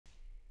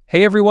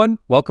Hey everyone,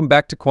 welcome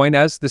back to COİN.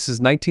 This is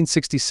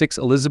 1966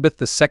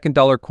 Elizabeth II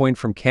dollar coin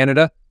from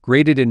Canada,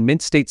 graded in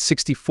mint state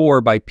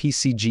 64 by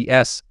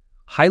PCGS,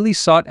 highly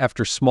sought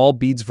after small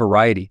beads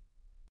variety.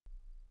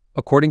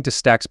 According to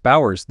Stack's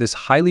Bowers, this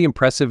highly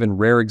impressive and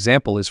rare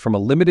example is from a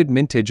limited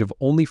mintage of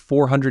only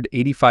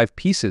 485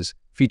 pieces,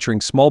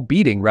 featuring small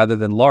beading rather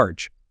than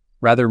large,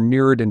 rather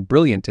mirrored and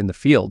brilliant in the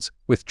fields,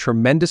 with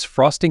tremendous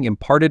frosting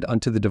imparted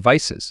unto the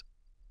devices.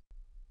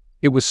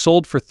 It was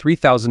sold for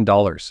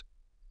 $3,000.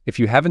 If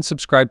you haven't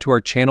subscribed to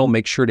our channel,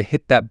 make sure to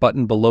hit that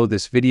button below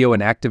this video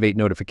and activate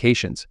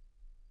notifications.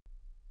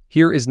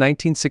 Here is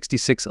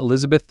 1966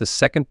 Elizabeth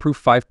II proof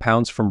 5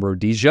 pounds from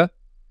Rhodesia,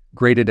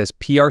 graded as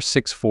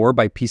PR64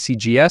 by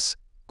PCGS,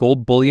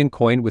 gold bullion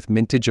coin with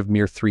mintage of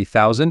mere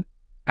 3,000.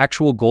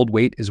 Actual gold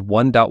weight is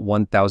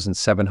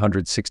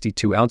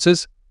 1,1762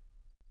 ounces.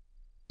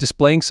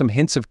 Displaying some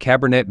hints of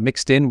cabernet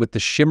mixed in with the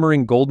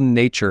shimmering golden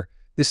nature,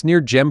 this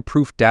near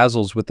gem-proof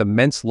dazzles with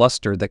immense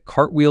luster that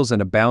cartwheels and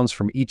abounds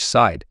from each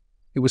side.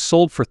 It was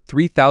sold for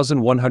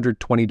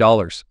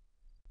 $3,120.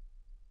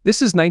 This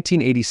is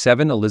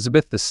 1987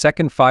 Elizabeth II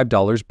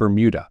 $5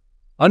 Bermuda,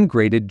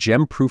 ungraded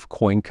gem-proof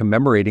coin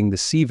commemorating the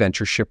Sea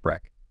Venture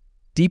shipwreck.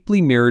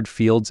 Deeply mirrored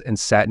fields and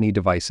satiny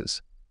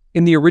devices.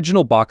 In the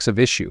original box of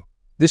issue,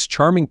 this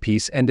charming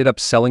piece ended up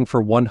selling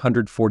for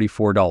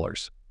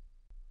 $144.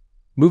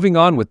 Moving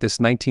on with this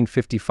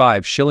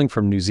 1955 shilling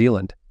from New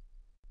Zealand.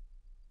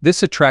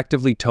 This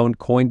attractively toned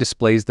coin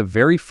displays the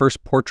very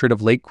first portrait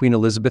of late Queen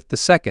Elizabeth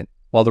II,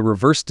 while the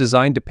reverse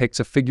design depicts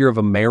a figure of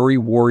a Maori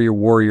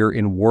warrior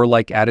in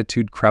warlike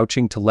attitude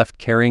crouching to left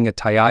carrying a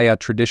taiaia,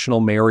 traditional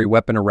Maori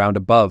weapon, around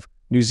above,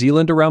 New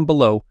Zealand around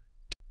below.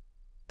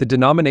 The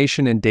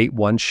denomination and date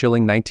 1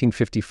 shilling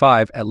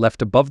 1955 at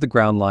left above the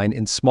ground line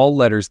in small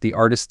letters, the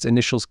artist's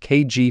initials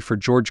KG for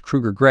George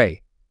Kruger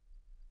Gray.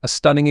 A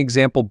stunning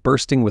example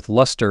bursting with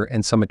luster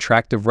and some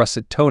attractive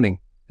russet toning,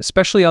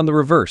 especially on the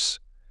reverse.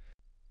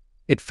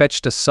 It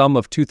fetched a sum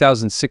of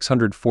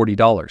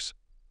 $2,640.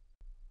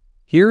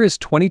 Here is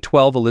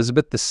 2012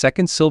 Elizabeth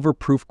II Silver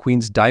Proof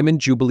Queen's Diamond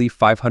Jubilee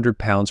 500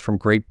 pounds from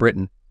Great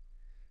Britain,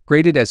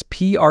 graded as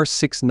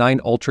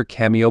PR69 Ultra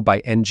Cameo by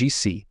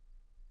NGC.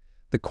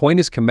 The coin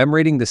is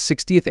commemorating the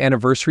 60th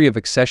anniversary of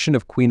accession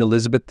of Queen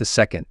Elizabeth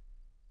II.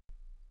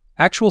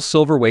 Actual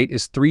silver weight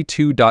is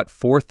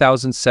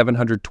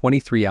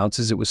 4,723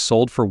 ounces. It was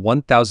sold for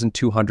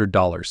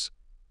 $1,200.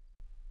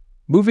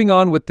 Moving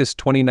on with this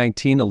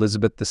 2019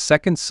 Elizabeth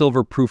II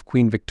Silver Proof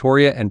Queen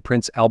Victoria and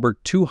Prince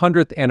Albert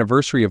 200th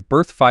Anniversary of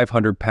Birth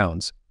 500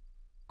 pounds,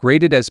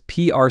 graded as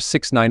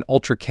PR69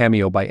 Ultra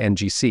Cameo by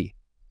NGC.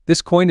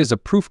 This coin is a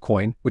proof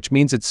coin, which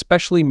means it's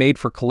specially made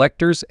for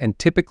collectors and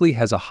typically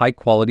has a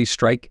high-quality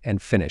strike and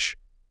finish.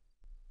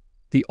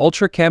 The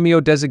Ultra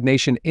Cameo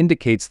designation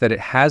indicates that it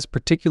has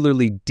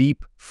particularly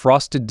deep,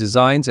 frosted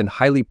designs and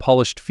highly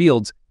polished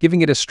fields,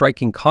 giving it a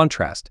striking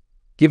contrast.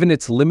 Given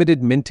its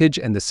limited mintage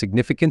and the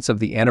significance of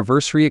the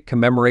anniversary it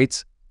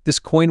commemorates, this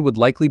coin would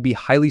likely be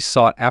highly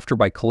sought after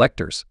by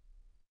collectors.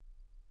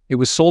 It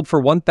was sold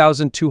for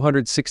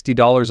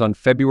 $1,260 on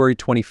February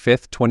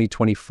 25,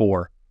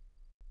 2024.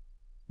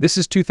 This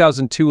is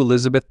 2002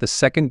 Elizabeth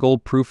II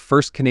Gold Proof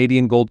First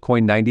Canadian Gold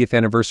Coin 90th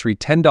Anniversary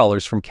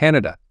 $10 from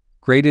Canada,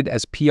 graded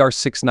as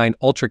PR69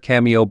 Ultra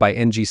Cameo by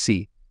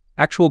NGC.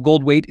 Actual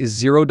gold weight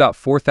is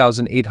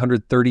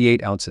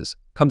 0.4838 ounces.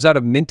 Comes out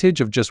of mintage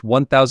of just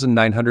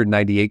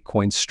 1,998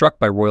 coins struck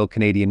by Royal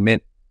Canadian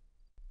Mint.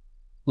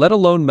 Let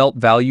alone melt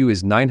value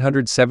is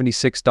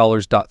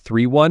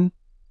 $976.31.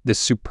 This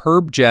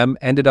superb gem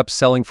ended up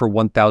selling for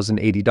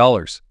 $1,080.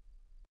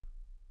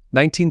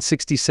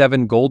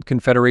 1967 Gold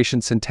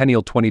Confederation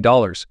Centennial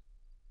 $20.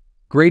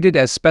 Graded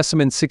as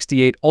Specimen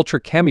 68 Ultra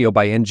Cameo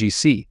by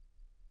NGC.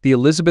 The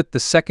Elizabeth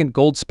II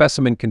Gold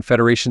Specimen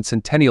Confederation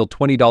Centennial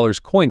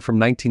 $20 coin from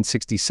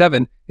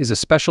 1967 is a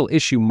special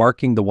issue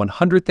marking the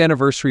 100th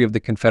anniversary of the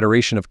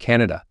Confederation of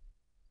Canada.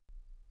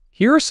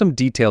 Here are some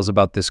details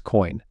about this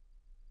coin.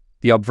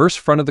 The obverse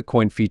front of the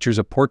coin features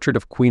a portrait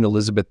of Queen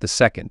Elizabeth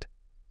II.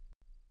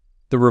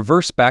 The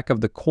reverse back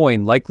of the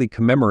coin likely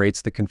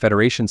commemorates the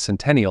Confederation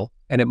Centennial,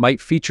 and it might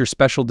feature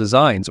special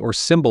designs or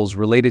symbols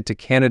related to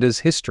Canada's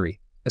history,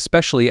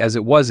 especially as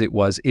it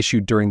was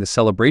issued during the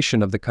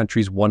celebration of the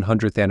country's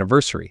 100th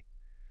anniversary.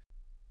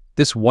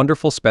 This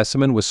wonderful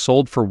specimen was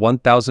sold for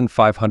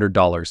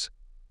 $1,500.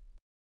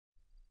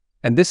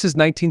 And this is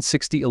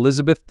 1960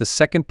 Elizabeth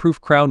II Proof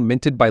Crown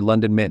minted by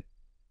London Mint,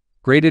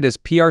 graded as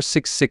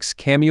PR66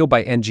 Cameo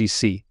by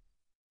NGC.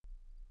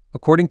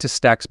 According to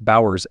Stack's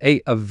Bowers,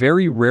 a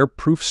very rare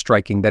proof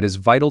striking that is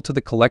vital to the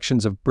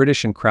collections of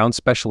British and Crown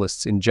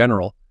specialists in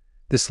general.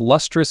 This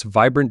lustrous,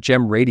 vibrant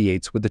gem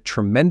radiates with a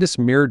tremendous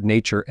mirrored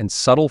nature and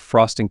subtle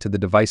frosting to the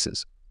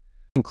devices.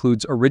 It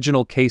includes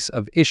original case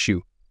of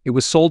issue. It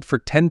was sold for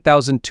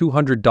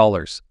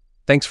 $10,200.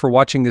 Thanks for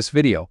watching this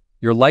video.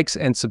 Your likes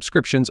and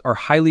subscriptions are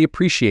highly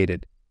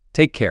appreciated.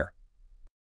 Take care.